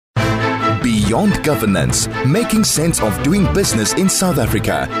Beyond Governance, Making Sense of Doing Business in South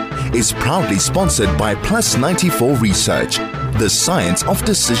Africa, is proudly sponsored by Plus 94 Research, the science of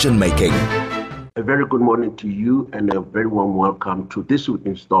decision making. A very good morning to you and a very warm welcome to this week's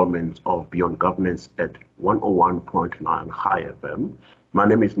installment of Beyond Governance at 101.9 High FM. My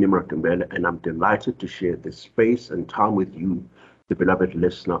name is Nimrod Mbele and I'm delighted to share this space and time with you, the beloved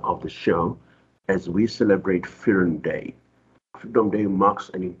listener of the show, as we celebrate Freedom Day. Freedom Day marks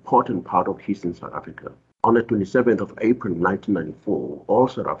an important part of history in South Africa. On the 27th of April 1994, all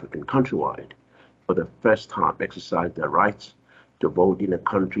South Africans countrywide, for the first time, exercised their rights to vote in the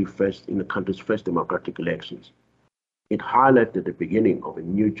country's first democratic elections. It highlighted the beginning of a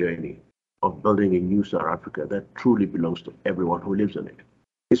new journey of building a new South Africa that truly belongs to everyone who lives in it.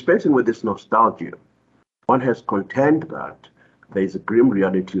 Dispensing with this nostalgia, one has contended that there is a grim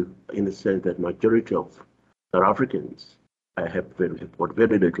reality in the sense that majority of South Africans have got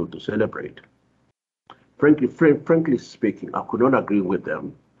very little to celebrate. Frankly speaking, I could not agree with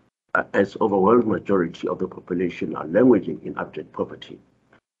them, as overwhelming majority of the population are languishing in abject poverty.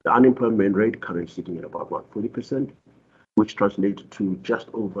 The unemployment rate currently sitting at about 40%, which translates to just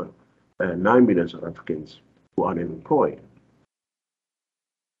over 9 million South Africans who are unemployed.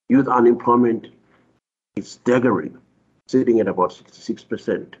 Youth unemployment is staggering, sitting at about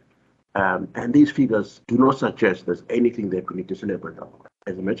 66%. And these figures do not suggest there's anything that we need to celebrate about.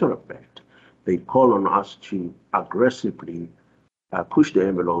 As a matter of fact, they call on us to aggressively push the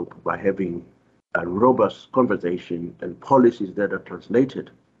envelope by having a robust conversation and policies that are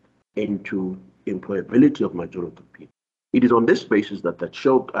translated into employability of majority of people. It is on this basis that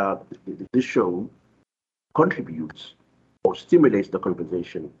this show contributes or stimulates the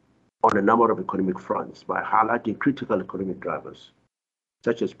conversation on a number of economic fronts by highlighting critical economic drivers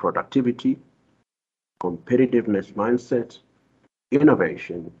such as productivity, competitiveness mindset,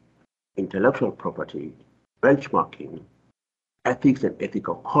 innovation, intellectual property, benchmarking, ethics and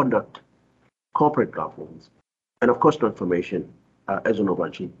ethical conduct, corporate governance, and of course transformation as an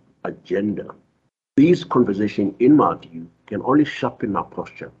overarching agenda. These conversations, in my view, can only sharpen our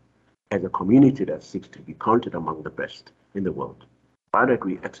posture as a community that seeks to be counted among the best in the world, provided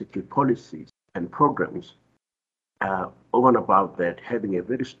we execute policies and programs over and above that, having a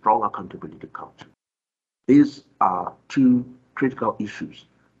very strong accountability culture. These are two critical issues.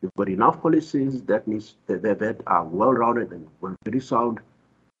 We've got enough policies that are well-rounded and very sound,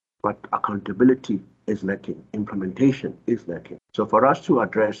 but accountability is lacking, implementation is lacking. So for us to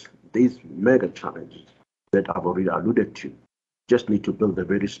address these mega challenges that I've already alluded to, just need to build a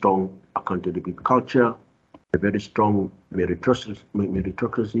very strong accountability culture, a very strong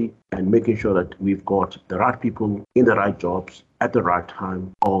meritocracy, and making sure that we've got the right people in the right jobs at the right time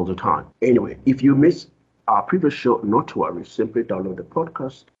all the time. Anyway, if you miss our previous show, not to worry, simply download the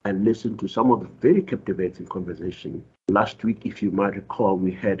podcast and listen to some of the very captivating conversation. Last week, if you might recall,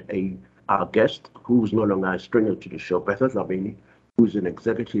 we had our guest who's no longer a stranger to the show, Bethel Labeni, who's an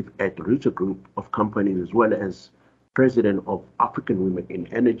executive at Rita Group of companies as well as president of African Women in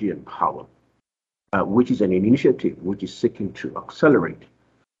Energy and Power, which is an initiative which is seeking to accelerate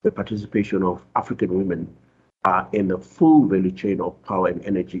the participation of African women in the full value chain of power and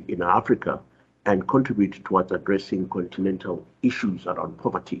energy in Africa and contribute towards addressing continental issues around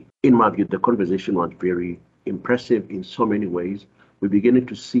poverty. In my view, the conversation was very impressive in so many ways. We're beginning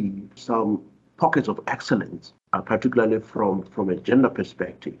to see some pockets of excellence, particularly from a gender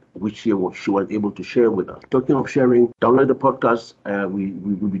perspective, which she was able to share with us. Talking of sharing, download the podcast. We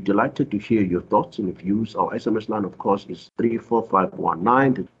will be delighted to hear your thoughts and views. Our SMS line, of course, is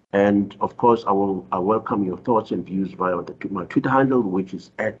 34519. And of course, I welcome your thoughts and views via my Twitter handle, which is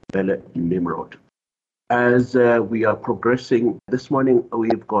 @Mbele Nimrod. As we are progressing this morning,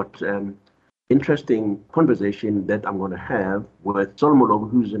 we've got interesting conversation that I'm going to have with Saul Molobi,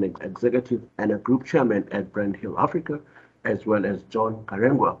 who's an executive and a group chairman at Brand Hill Africa, as well as John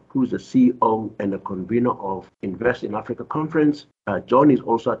Karengwa, who's the CEO and the convener of Invest in Africa Conference. John is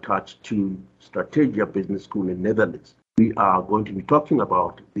also attached to Strategia Business School in Netherlands. We are going to be talking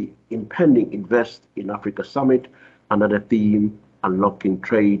about the impending Invest in Africa Summit under the theme Unlocking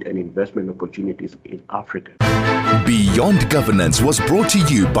Trade and Investment Opportunities in Africa. Beyond Governance was brought to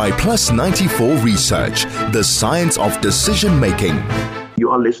you by Plus 94 Research, the science of decision making. You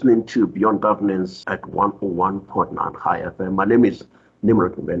are listening to Beyond Governance at 101.9 High FM. My name is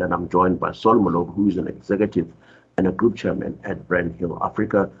Nimrod Mbele and I'm joined by Saul Molobi, who is an executive and a group chairman at Brand Hill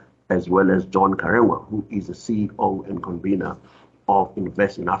Africa, as well as John Karengwa, who is the CEO and convener of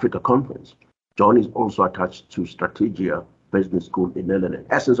Invest in Africa Conference. John is also attached to Strategia Business School in Netherlands.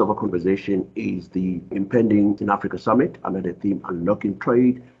 Essence of our conversation is the impending in Africa Summit under the theme Unlocking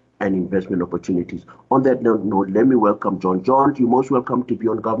Trade and investment opportunities. On that note, let me welcome John. John, you're most welcome to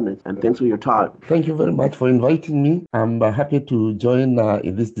Beyond Governance, and thanks for your time. Thank you very much for inviting me. I'm happy to join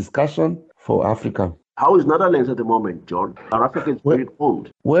in this discussion for Africa. How is Netherlands at the moment, John? South Africa is very cold.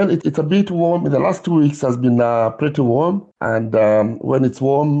 Well, it's a bit warm. The last 2 weeks has been pretty warm. And when it's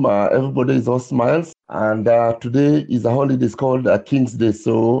warm, everybody is all smiles. And today is a holiday. It's called King's Day.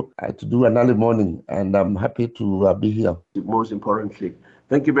 So to do an early morning. And I'm happy to be here. Most importantly,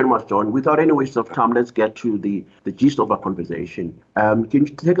 thank you very much, John. Without any waste of time, let's get to the gist of our conversation. Can you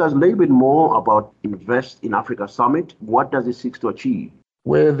take us a little bit more about Invest in Africa Summit? What does it seek to achieve?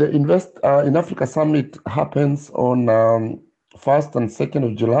 Well, the Invest in Africa Summit happens on 1st and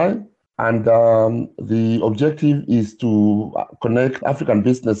 2nd of July. And the objective is to connect African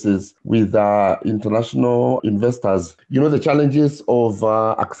businesses with international investors. You know, the challenges of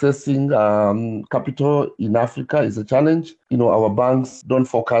accessing capital in Africa is a challenge. You know, our banks don't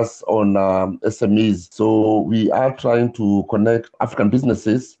focus on SMEs. So we are trying to connect African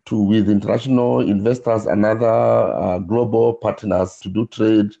businesses with international investors and other global partners to do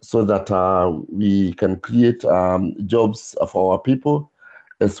trade so that we can create jobs for our people,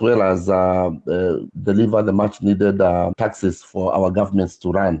 as well as deliver the much needed taxes for our governments to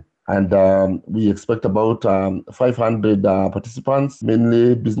run. And we expect about 500 participants,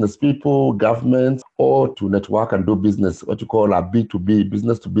 mainly business people, governments, or to network and do business, what you call a B2B,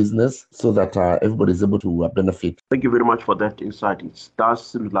 business to business, so that everybody is able to benefit. Thank you very much for that insight. It does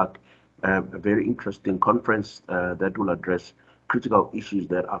seem like a very interesting conference that will address critical issues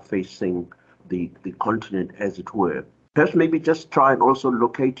that are facing the continent, as it were. Perhaps maybe just try and also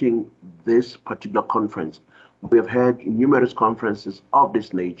locating this particular conference. We have had numerous conferences of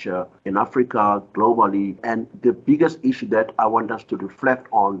this nature in Africa, globally, and the biggest issue that I want us to reflect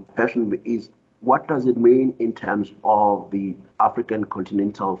on personally is what does it mean in terms of the African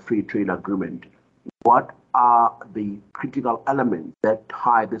Continental Free Trade Agreement? What are the critical elements that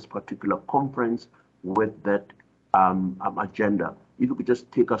tie this particular conference with that agenda? If you could just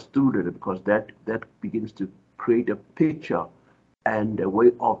take us through that, because that begins to create a picture and a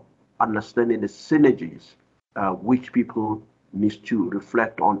way of understanding the synergies which people need to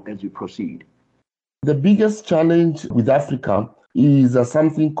reflect on as we proceed. The biggest challenge with Africa is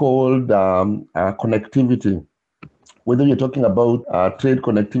something called connectivity. Whether you're talking about trade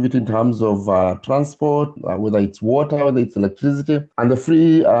connectivity in terms of transport, whether it's water, whether it's electricity, and the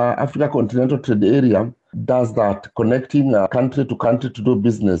Free Africa Continental Trade Area does that, connecting country to country to do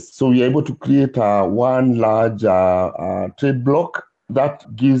business. So we're able to create one large trade bloc that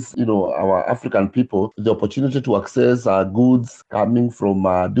gives, our African people the opportunity to access goods coming from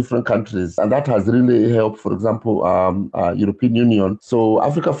different countries. And that has really helped, for example, European Union. So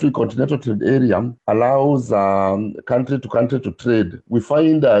Africa Free Continental Trade Area allows country to country to trade. We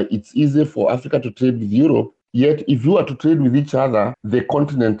find it's easy for Africa to trade with Europe. Yet, if you are to trade with each other, the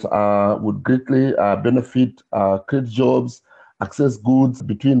continent would greatly benefit, create jobs, access goods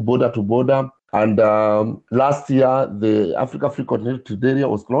between border to border. And last year, the Africa Free Continental Trade Area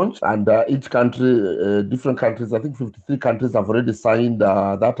was launched, and each country, different countries, I think 53 countries have already signed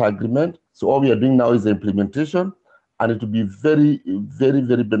that agreement. So all we are doing now is the implementation, and it will be very, very,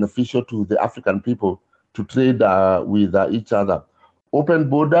 very beneficial to the African people to trade with each other. Open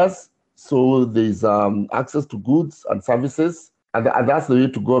borders, so there's access to goods and services, and that's the way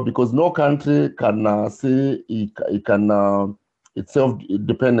to go, because no country can say it's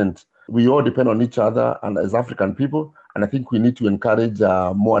self-dependent. We all depend on each other and as African people, and I think we need to encourage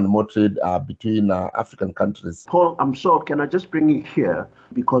more and more trade between African countries. Paul, I'm sorry, can I just bring you here?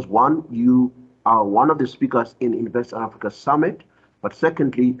 Because one, you are one of the speakers in Invest in Africa Summit, but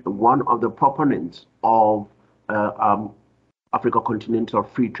secondly, one of the proponents of Africa Continental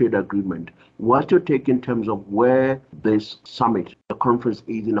Free Trade Agreement. What's your take in terms of where this summit, the conference,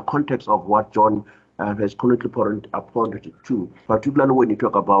 is in the context of what John has currently pointed to, particularly when you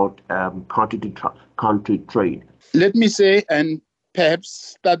talk about country trade? Let me say, and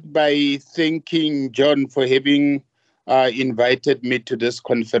perhaps start by thanking John for having invited me to this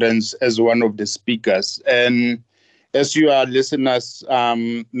conference as one of the speakers. And as your listeners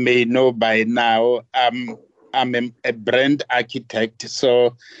may know by now, I'm a brand architect,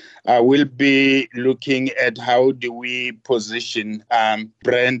 so we'll be looking at how do we position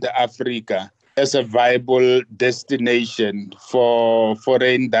brand Africa as a viable destination for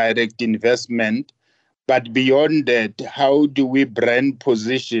foreign direct investment. But beyond that, how do we brand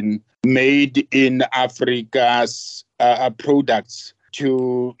position made in Africa's products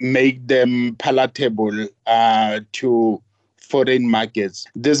to make them palatable to foreign markets?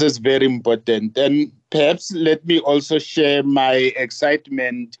 This is very important. And Perhaps let me also share my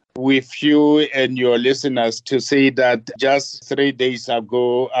excitement with you and your listeners to say that just 3 days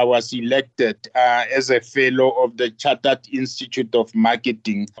ago, I was elected as a fellow of the Chartered Institute of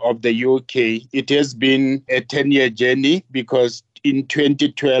Marketing of the UK. It has been a 10-year journey because in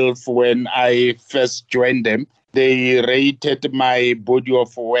 2012, when I first joined them, they rated my body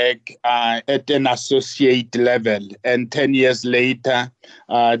of work at an associate level. And 10 years later,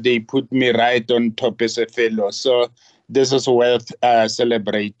 they put me right on top as a fellow. So this is worth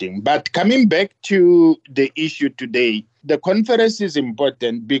celebrating. But coming back to the issue today, the conference is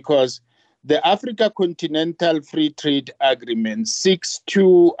important because the Africa Continental Free Trade Agreement seeks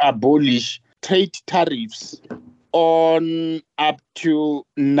to abolish trade tariffs on up to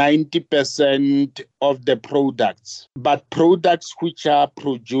 90% of the products, but products which are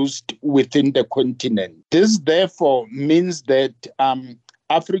produced within the continent. This therefore means that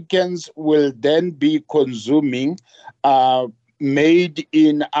Africans will then be consuming made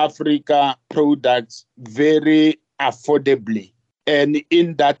in Africa products very affordably. And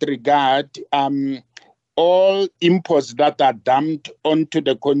in that regard, all imports that are dumped onto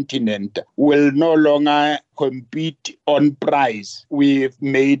the continent will no longer compete on price with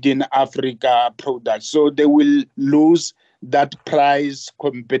made in Africa products. So they will lose that price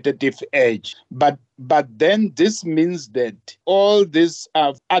competitive edge. But then this means that all these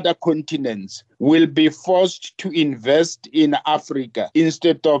other continents will be forced to invest in Africa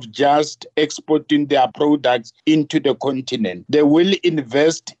instead of just exporting their products into the continent. They will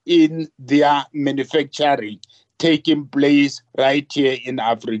invest in their manufacturing taking place right here in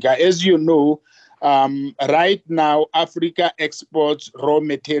Africa. As you know, right now, Africa exports raw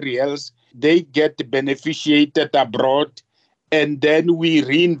materials. They get beneficiated abroad, and then we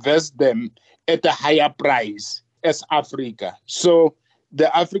reinvest them at a higher price as Africa. So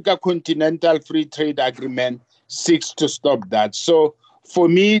the Africa Continental Free Trade Agreement seeks to stop that. So for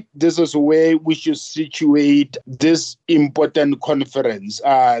me, this is where we should situate this important conference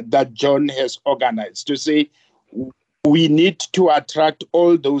that John has organized to say we need to attract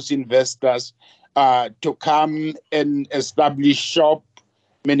all those investors to come and establish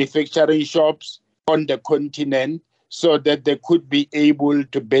manufacturing shops on the continent so that they could be able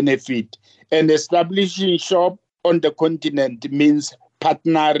to benefit. And establishing shop on the continent means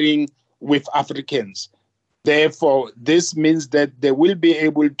partnering with Africans. Therefore, this means that they will be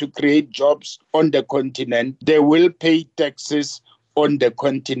able to create jobs on the continent. They will pay taxes on the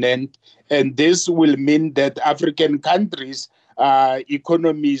continent. And this will mean that African countries'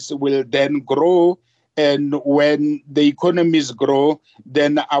 economies will then grow. And when the economies grow,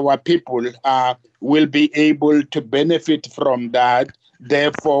 then our people will be able to benefit from that.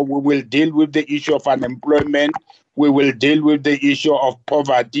 Therefore, we will deal with the issue of unemployment. We will deal with the issue of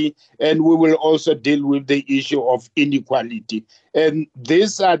poverty, and we will also deal with the issue of inequality. And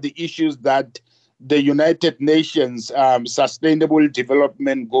these are the issues that the United Nations Sustainable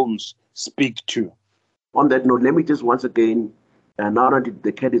Development Goals speak to. On that note, let me just once again, now that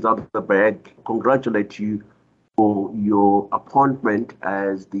the cat is out of the bag, congratulate you for your appointment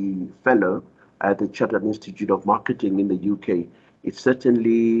as the fellow at the Chartered Institute of Marketing in the UK. It's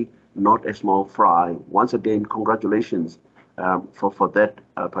certainly not a small fry. Once again, congratulations for that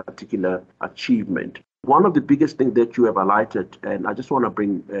particular achievement. One of the biggest things that you have highlighted, and I just want to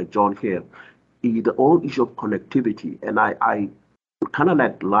bring John here, is the whole issue of connectivity. And I kind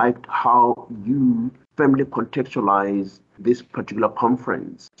of liked how you firmly contextualize this particular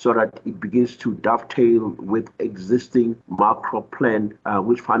conference so that it begins to dovetail with existing macro plan,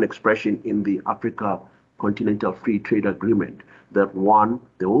 which find expression in the Africa Continental Free Trade Agreement. That one,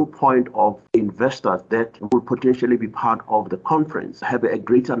 the whole point of investors that will potentially be part of the conference have a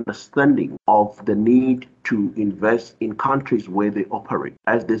greater understanding of the need to invest in countries where they operate,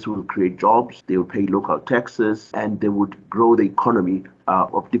 as this will create jobs, they will pay local taxes, and they would grow the economy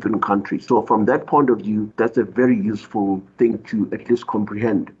of different countries. So from that point of view, that's a very useful thing to at least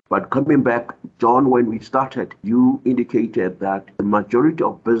comprehend. But coming back, John, when we started, you indicated that the majority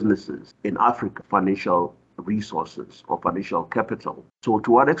of businesses in Africa, financial resources or financial capital. So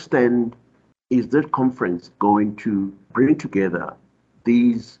to what extent is that conference going to bring together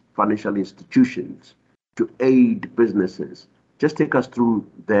these financial institutions to aid businesses? Just take us through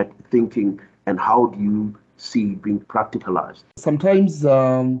that thinking and how do you see it being practicalized? Sometimes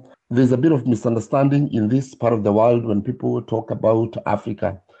there's a bit of misunderstanding in this part of the world when people talk about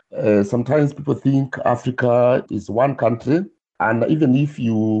Africa. Sometimes people think Africa is one country. And even if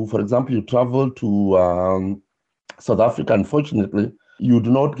you, for example, you travel to South Africa, unfortunately, you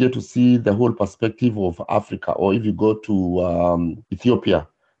do not get to see the whole perspective of Africa. Or if you go to Ethiopia,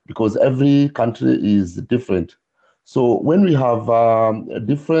 because every country is different. So when we have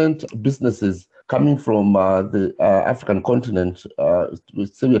different businesses coming from the African continent,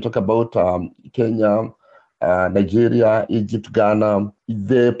 say we talk about Kenya, Nigeria, Egypt, Ghana,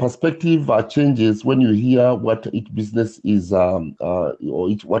 the perspective changes when you hear what each business is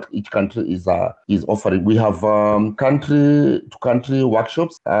what each country is offering. We have country-to-country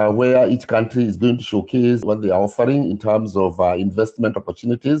workshops where each country is going to showcase what they are offering in terms of investment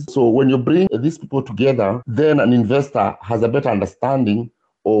opportunities. So when you bring these people together, then an investor has a better understanding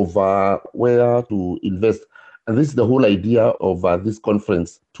of where to invest. And this is the whole idea of this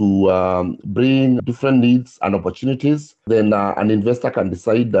conference, to bring different needs and opportunities. Then an investor can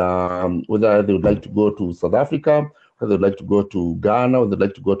decide whether they would like to go to South Africa, whether they'd like to go to Ghana, whether they'd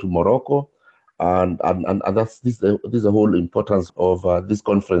like to go to Morocco. And this is the whole importance of this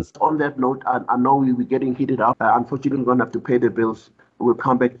conference. On that note, I know we were getting heated up. Unfortunately, we're going to have to pay the bills. We'll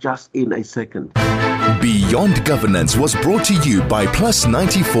come back just in a second. Beyond Governance was brought to you by Plus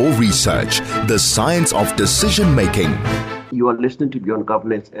 94 Research, the science of decision making. You are listening to Beyond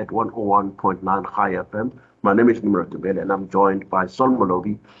Governance at 101.9 High FM. My name is Nimrod and I'm joined by Saul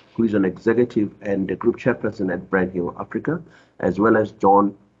Molobi, who is an executive and the group chairperson at Brand Hill Africa, as well as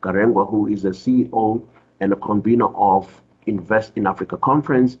John Karengwa, who is the CEO and a convener of Invest in Africa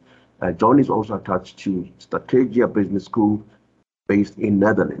Conference. John is also attached to Strategia Business School based in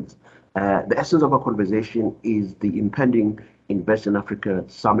Netherlands. The essence of our conversation is the impending Invest in Africa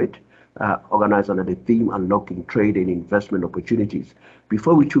Summit, organized under the theme Unlocking Trade and Investment Opportunities.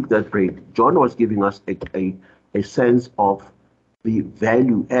 Before we took that break, John was giving us a sense of the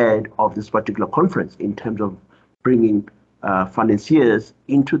value add of this particular conference in terms of bringing financiers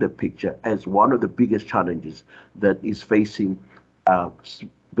into the picture as one of the biggest challenges that is facing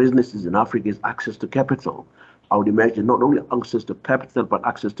businesses in Africa is access to capital. I would imagine not only access to capital, but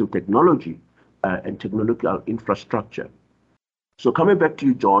access to technology and technological infrastructure. So coming back to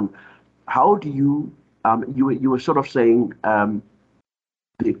you, John, how do you were sort of saying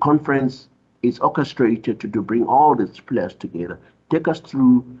the conference is orchestrated to bring all these players together. Take us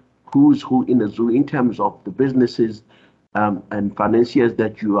through who's who in the zoo in terms of the businesses and financiers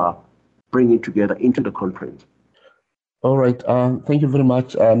that you are bringing together into the conference. All right. Thank you very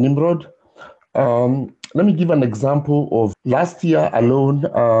much, Nimrod. Let me give an example of last year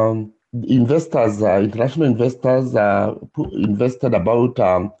alone. Investors, international investors, invested about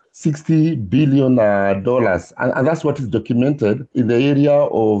 $60 billion, and that's what is documented in the area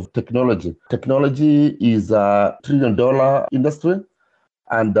of technology. Technology is a $1 trillion industry,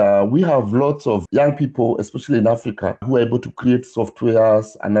 and we have lots of young people, especially in Africa, who are able to create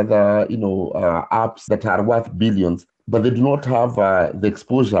softwares and other, apps that are worth billions, but they do not have the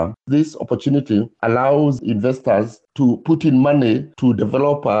exposure. This opportunity allows investors to put in money to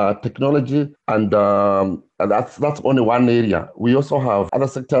develop technology, and that's only one area. We also have other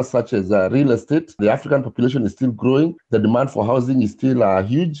sectors such as real estate. The African population is still growing. The demand for housing is still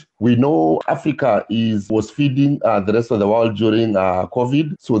huge. We know Africa was feeding the rest of the world during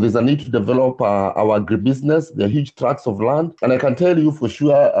COVID, so there's a need to develop our agribusiness. There are huge tracts of land, and I can tell you for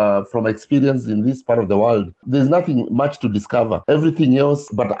sure from experience in this part of the world, there's nothing much to discover. Everything else,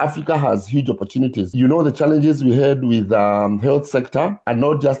 but Africa has huge opportunities. You know the challenges we had with health sector, and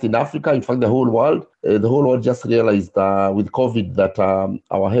not just in Africa, in fact the whole world. The whole world just realized with COVID that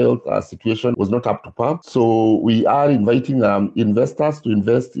our health situation was not up to par. So we are inviting investors to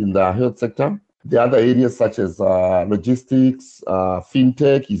invest in the health sector. The other areas such as logistics,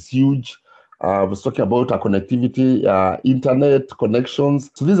 fintech is huge. I was talking about connectivity, internet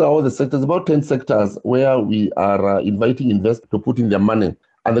connections. So these are all the sectors, about 10 sectors where we are inviting investors to put in their money.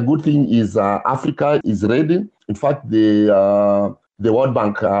 And the good thing is Africa is ready. In fact, the World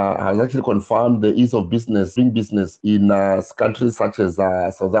Bank has actually confirmed the ease of doing business in countries such as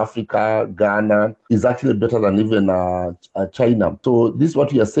South Africa, Ghana, is actually better than even China. So this is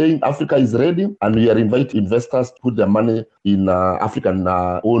what we are saying. Africa is ready, and we are inviting investors to put their money in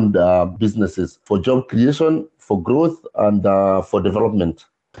African-owned businesses for job creation, for growth, and for development.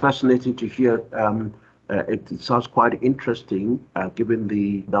 Fascinating to hear. It sounds quite interesting, given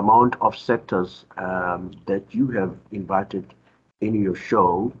the amount of sectors that you have invited in your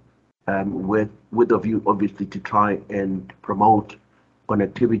show, with a view, obviously, to try and promote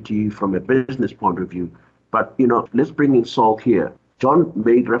connectivity from a business point of view. But, let's bring in Saul here. John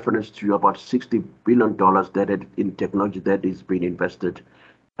made reference to about $60 billion that in technology that is being invested.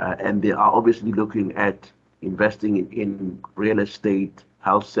 And they are obviously looking at investing in real estate,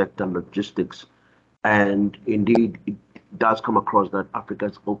 health sector, logistics. And indeed, it does come across that Africa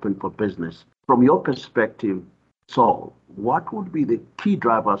is open for business. From your perspective, Saul, what would be the key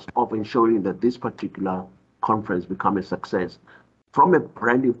drivers of ensuring that this particular conference become a success from a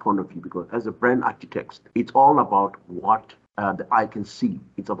branding point of view? Because as a brand architect, it's all about what the eye can see.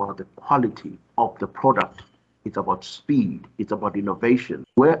 It's about the quality of the product. It's about speed. It's about innovation.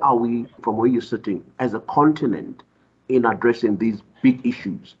 Where are we from where you're sitting as a continent in addressing these big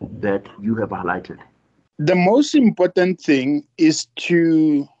issues that you have highlighted? The most important thing is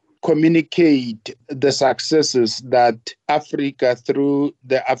to communicate the successes that Africa, through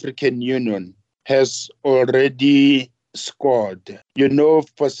the African Union, has already scored. You know,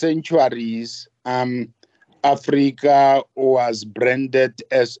 for centuries, Africa was branded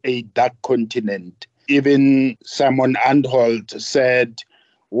as a dark continent. Even Simon Anholt said,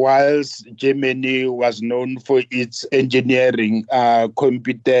 whilst Germany was known for its engineering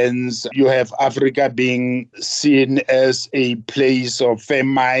competence, you have Africa being seen as a place of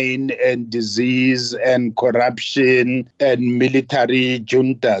famine and disease and corruption and military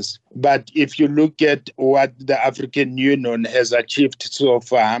juntas. But if you look at what the African Union has achieved so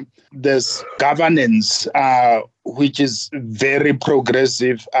far, there's governance, which is very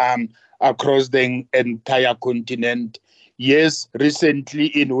progressive across the entire continent. Yes, recently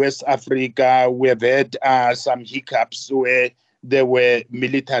in West Africa, we have had some hiccups where there were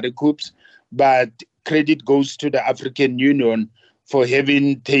military coups, but credit goes to the African Union for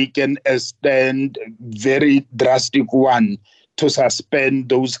having taken a stand, very drastic one, to suspend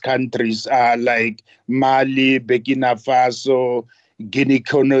those countries like Mali, Burkina Faso,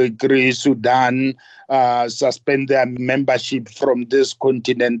 Guinea-Conakry, Sudan, suspend their membership from this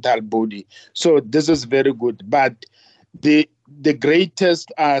continental body. So this is very good. But the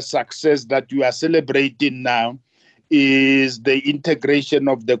greatest success that we are celebrating now is the integration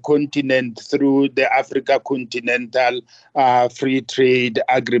of the continent through the Africa Continental Free Trade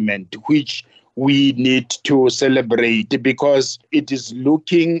Agreement, which we need to celebrate because it is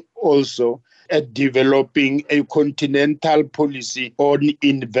looking also at developing a continental policy on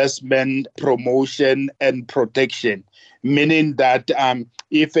investment promotion and protection, meaning that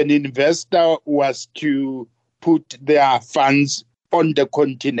if an investor was to put their funds on the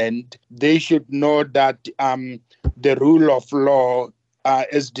continent, they should know that the rule of law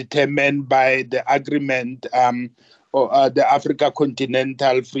is determined by the agreement, or the Africa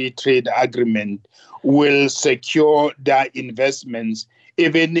Continental Free Trade Agreement, will secure their investments,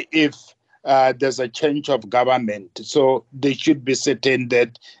 even if there's a change of government. So they should be certain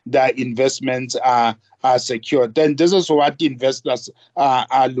that their investments are secured. Then this is what investors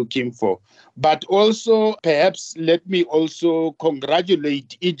are looking for. But also, perhaps let me also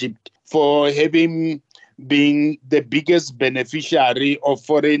congratulate Egypt for having been the biggest beneficiary of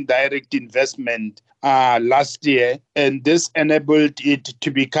foreign direct investment last year, and this enabled it to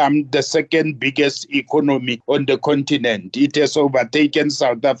become the second biggest economy on the continent. It has overtaken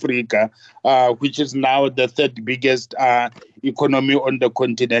South Africa, which is now the third biggest economy on the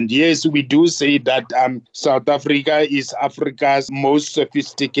continent. Yes, we do say that South Africa is Africa's most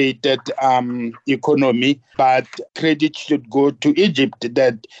sophisticated economy, but credit should go to Egypt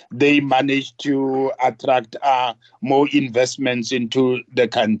that they managed to attract more investments into the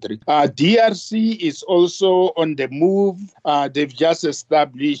country. DRC is also on the move. They've just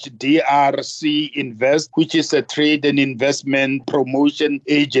established DRC Invest, which is a trade and investment promotion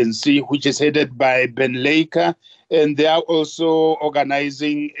agency, which is headed by Ben Laker. And they are also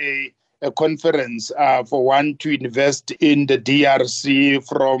organizing a conference for one to invest in the DRC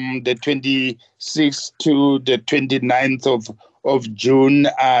from the 26th to the 29th of June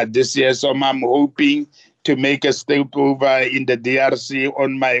this year. So I'm hoping to make a stopover in the DRC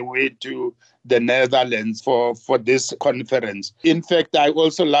on my way to the Netherlands for this conference. In fact, I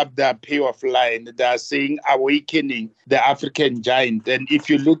also love their payoff line. They are saying awakening the African giant. And if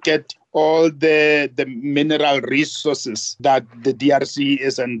you look at all the mineral resources that the DRC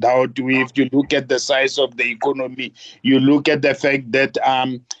is endowed with, you look at the size of the economy, you look at the fact that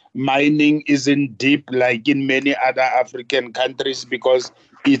mining isn't deep like in many other African countries because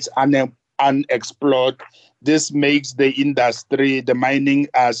it's unexplored. This makes the industry, the mining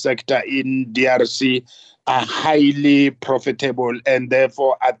sector in DRC, highly profitable and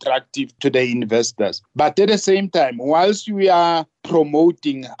therefore attractive to the investors. But at the same time, whilst we are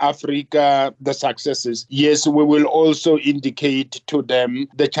promoting Africa, the successes, yes, we will also indicate to them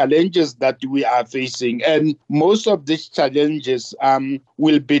the challenges that we are facing. And most of these challenges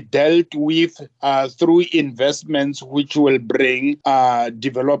will be dealt with through investments which will bring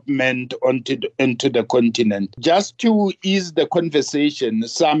development into the continent. Just to ease the conversation,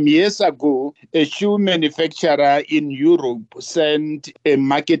 some years ago, a shoe manufacturer in Europe sent a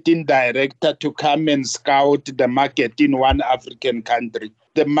marketing director to come and scout the market in one African country.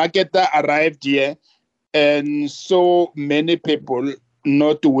 The marketer arrived here and saw many people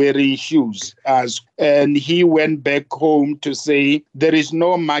not wearing shoes. And he went back home to say, there is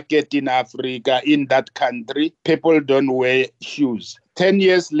no market in Africa, in that country. People don't wear shoes. 10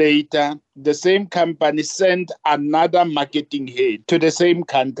 years later, the same company sent another marketing head to the same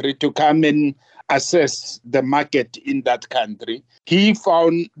country to come and assess the market in that country. He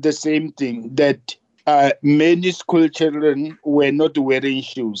found the same thing, that many school children were not wearing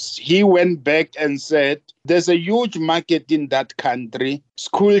shoes. He went back and said, there's a huge market in that country.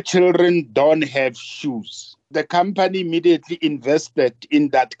 School children don't have shoes. The company immediately invested in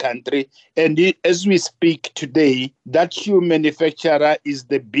that country. And as we speak today, that shoe manufacturer is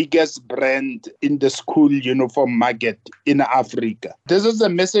the biggest brand in the school uniform market in Africa. This is a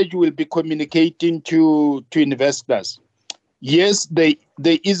message we'll be communicating to investors. Yes, there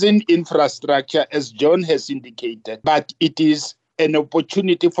isn't infrastructure, as John has indicated, but it is an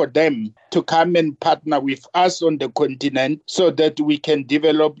opportunity for them to come and partner with us on the continent so that we can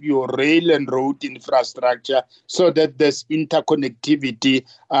develop your rail and road infrastructure so that there's interconnectivity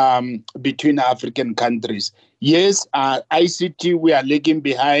between African countries. Yes, ICT, we are lagging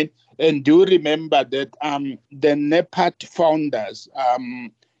behind. And do remember that the NEPAT founders,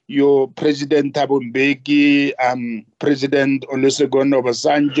 your President Thabo Mbeki, President Olusegun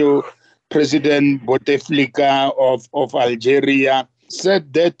Obasanjo, President Bouteflika of Algeria,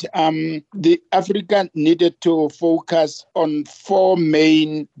 said that the Africa needed to focus on 4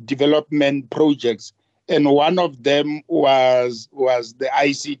 main development projects. And one of them was the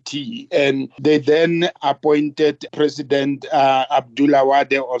ICT. And they then appointed President Abdoulaye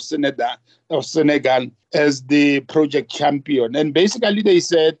Wade of Senegal as the project champion. And basically they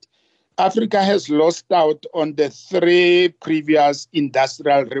said, Africa has lost out on the 3 previous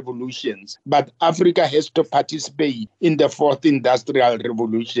industrial revolutions, but Africa has to participate in the 4th industrial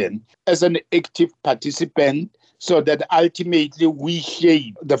revolution as an active participant so that ultimately we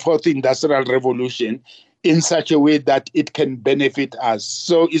shape the 4th industrial revolution in such a way that it can benefit us.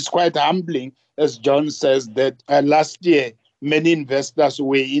 So it's quite humbling, as John says, that last year, many investors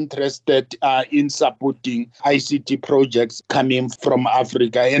were interested in supporting ICT projects coming from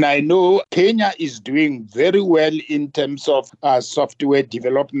Africa. And I know Kenya is doing very well in terms of software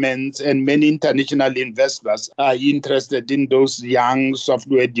development, and many international investors are interested in those young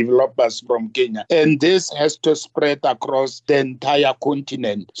software developers from Kenya. And this has to spread across the entire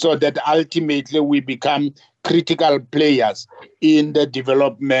continent so that ultimately we become critical players in the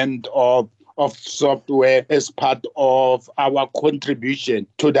development of software as part of our contribution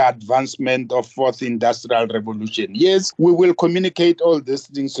to the advancement of 4th industrial revolution. Yes, we will communicate all these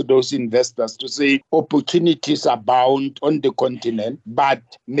things to those investors to say opportunities abound on the continent, but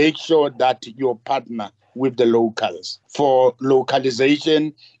make sure that you partner with the locals. For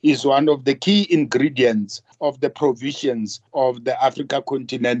localization is one of the key ingredients of the provisions of the Africa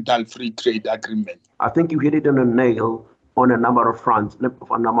Continental Free Trade Agreement. I think you hit it on the nail on a number of fronts.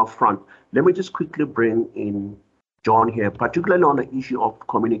 Let me just quickly bring in John here, particularly on the issue of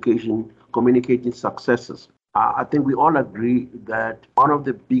communicating successes. I think we all agree that one of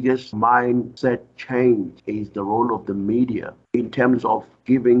the biggest mindset change is the role of the media in terms of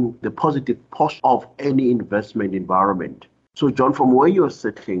giving the positive push of any investment environment. So, John, from where you're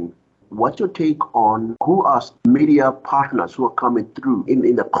sitting, what's your take on who are media partners who are coming through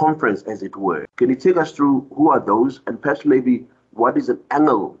in the conference, as it were? Can you take us through who are those, and perhaps maybe what is an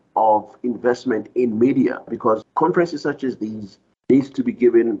angle of investment in media? Because conferences such as these needs to be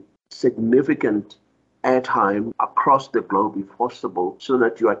given significant airtime across the globe if possible, so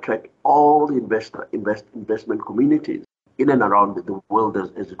that you attract all the investment communities in and around the world,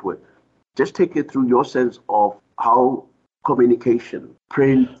 as it were. Just take it through your sense of how communication,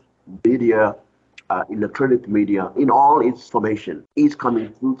 print, media, electronic media, in all its formation, is coming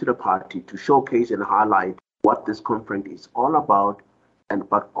through to the party to showcase and highlight what this conference is all about,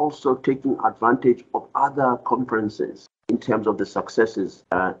 but also taking advantage of other conferences in terms of the successes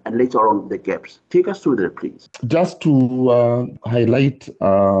and later on the gaps. Take us through that, please. Just to highlight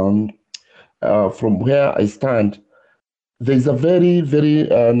from where I stand, there's a very, very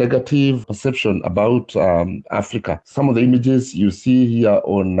negative perception about Africa. Some of the images you see here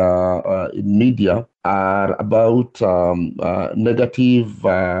on in media are about negative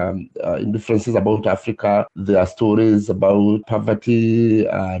indifferences about Africa. There are stories about poverty,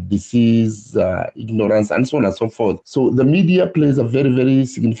 disease, ignorance, and so on and so forth. So the media plays a very, very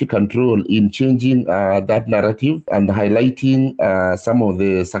significant role in changing that narrative and highlighting some of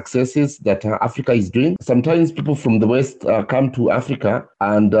the successes that Africa is doing. Sometimes people from the West come to Africa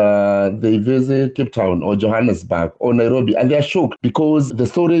and they visit Cape Town or Johannesburg or Nairobi, and they are shocked because the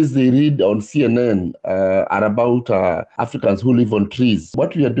stories they read on CNN are about Africans who live on trees.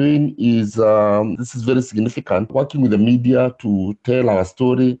 What we are doing is, this is very significant, working with the media to tell our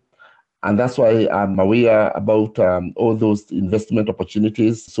story. And that's why I'm aware about all those investment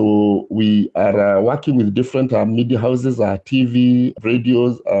opportunities. So we are working with different media houses, TV,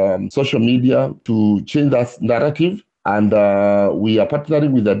 radios, social media to change that narrative. And we are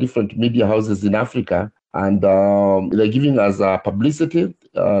partnering with the different media houses in Africa. And they're giving us publicity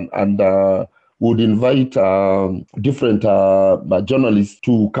and would invite different journalists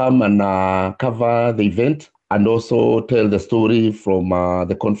to come and cover the event and also tell the story from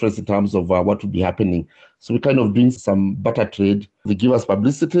the conference in terms of what will be happening. So we're kind of doing some barter trade. They give us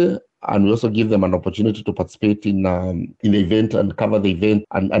publicity, and we also give them an opportunity to participate in the event and cover the event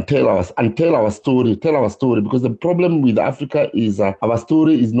and tell our story. Because the problem with Africa is our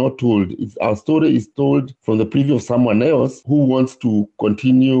story is not told. Our story is told from the preview of someone else who wants to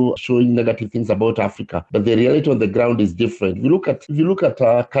continue showing negative things about Africa. But the reality on the ground is different. If you look at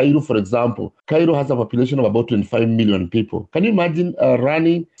Cairo, for example, Cairo has a population of about 25 million people. Can you imagine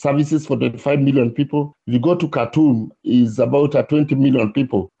running services for 25 million people? If you go to Khartoum, is about 20 million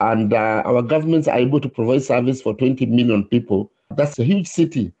people, and our governments are able to provide service for 20 million people. That's a huge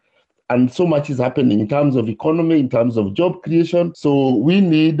city. And so much is happening in terms of economy, in terms of job creation. So we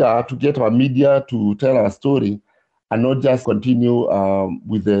need to get our media to tell our story and not just continue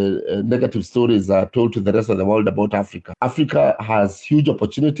with the negative stories told to the rest of the world about Africa. Africa has huge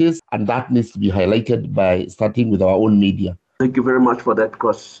opportunities, and that needs to be highlighted by starting with our own media. Thank you very much for that,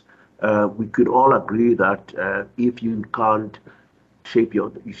 because we could all agree that if you can't shape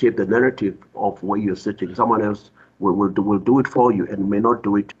the narrative of where you're sitting, someone else will do it for you and may not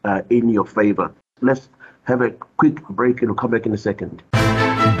do it in your favor. Let's have a quick break and we'll come back in a second.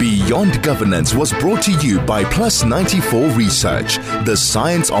 Beyond Governance was brought to you by Plus 94 Research, the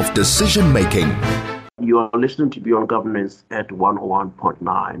science of decision making. You are listening to Beyond Governance at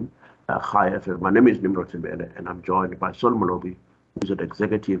 101.9 High FM. My name is Nimrod, Mbele, and I'm joined by Saul Molobi, who's an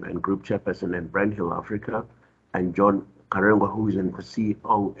executive and group chairperson in Brand Hill Africa, and John Karengwa, who is the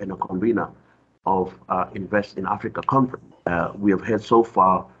CEO and a convener of Invest in Africa conference. We have heard so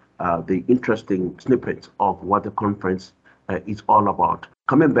far the interesting snippets of what the conference is all about.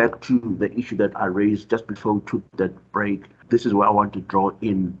 Coming back to the issue that I raised just before we took that break, this is where I want to draw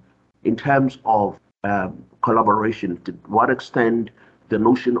in terms of collaboration. To what extent the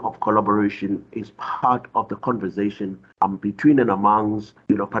notion of collaboration is part of the conversation between and amongst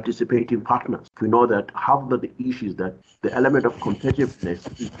participating partners. We know that half of the issues that the element of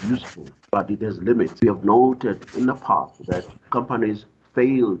competitiveness is useful, but it has limits. We have noted in the past that companies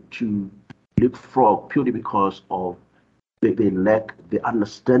fail to leapfrog purely because of they lack the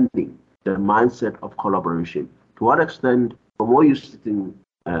understanding, the mindset of collaboration. To what extent, from where you're sitting,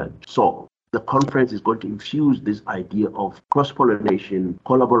 Saul, the conference is going to infuse this idea of cross-pollination,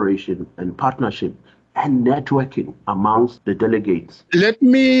 collaboration, and partnership and networking amongst the delegates? Let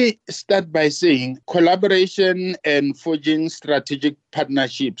me start by saying collaboration and forging strategic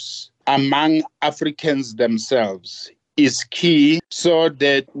partnerships among Africans themselves is key so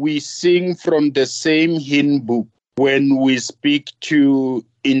that we sing from the same hymn book when we speak to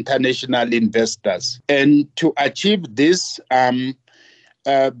international investors. And to achieve this,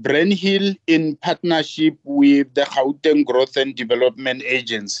 Brand Hill, in partnership with the Gauteng Growth and Development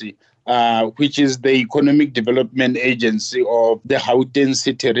Agency, which is the economic development agency of the Gauteng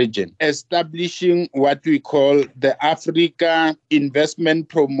City region, establishing what we call the Africa Investment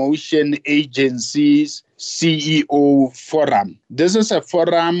Promotion Agency's CEO Forum. This is a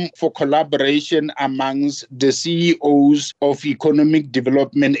forum for collaboration amongst the CEOs of economic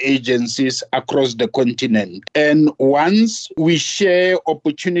development agencies across the continent. And once we share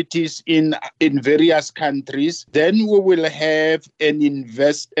opportunities in various countries, then we will have an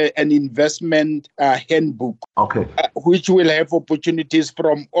investment handbook, which will have opportunities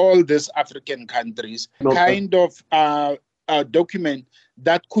from all these African countries, kind of a document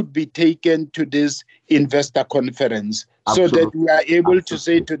that could be taken to this investor conference. Absolutely. So that we are able to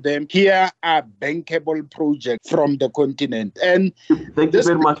say to them, here are bankable projects from the continent. And thank you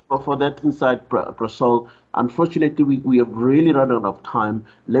very much for that insight, Professor. Unfortunately, we have really run out of time.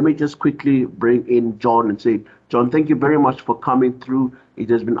 Let me just quickly bring in John and say, John, thank you very much for coming through. It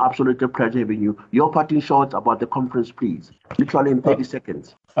has been absolutely a pleasure having you. Your parting shots about the conference, please. Literally in 30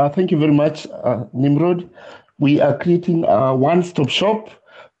 seconds. Thank you very much, Nimrod. We are creating a one-stop shop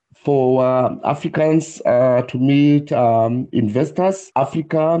for Africans to meet investors.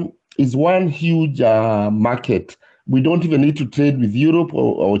 Africa is one huge market. We don't even need to trade with Europe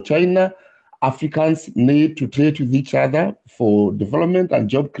or China. Africans need to trade with each other for development and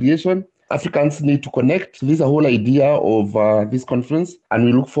job creation. Africans need to connect. This is the whole idea of this conference, and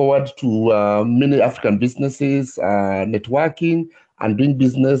we look forward to many African businesses networking and doing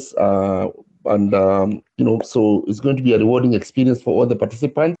business. So it's going to be a rewarding experience for all the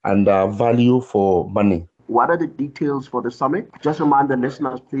participants and value for money. What are the details for the summit? Just remind the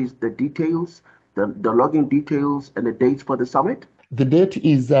listeners, please, the details, the login details, and the dates for the summit. The date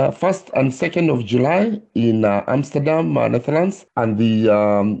is 1st and 2nd of July in Amsterdam, Netherlands, and the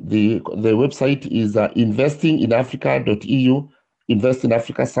website is investinginafrica.eu. Invest in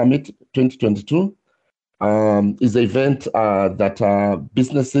Africa Summit 2022 is an event that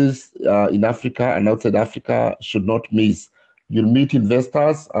businesses in Africa and outside Africa should not miss. You'll meet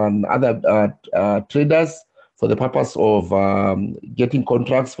investors and other traders for the purpose of getting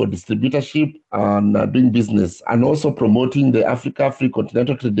contracts for distributorship and doing business, and also promoting the Africa Free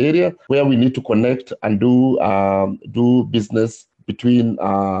Continental Trade Area, where we need to connect and do business between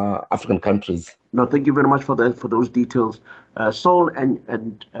African countries. No, thank you very much for those details. Saul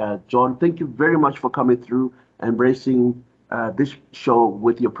and John, thank you very much for coming through, embracing this show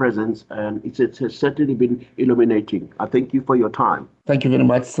with your presence, and it has certainly been illuminating. I thank you for your time. Thank you very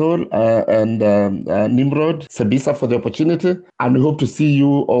much, Saul and Nimrod, Sabisa, for the opportunity, and we hope to see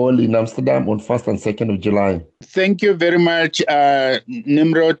you all in Amsterdam on 1st and 2nd of July. Thank you very much,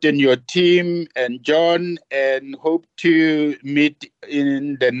 Nimrod and your team, and John, and hope to meet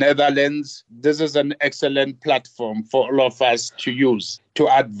in the Netherlands. This is an excellent platform for all of us to use to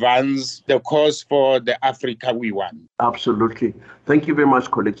advance the cause for the Africa we want. Absolutely. Thank you very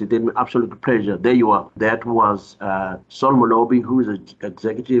much, colleagues. It did me absolute pleasure. There you are. That was Saul Molobi, who is an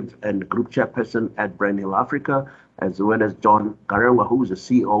executive and group chairperson at Brand Hill Africa, as well as John Karengwa, who is the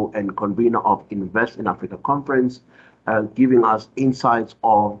CEO and convener of Invest in Africa Conference, giving us insights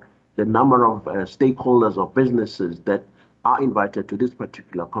on the number of stakeholders or businesses that are invited to this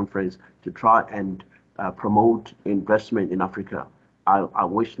particular conference to try and promote investment in Africa. I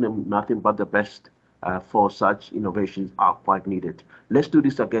wish them nothing but the best, for such innovations are quite needed. Let's do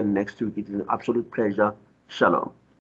this again next week. It is an absolute pleasure. Shalom.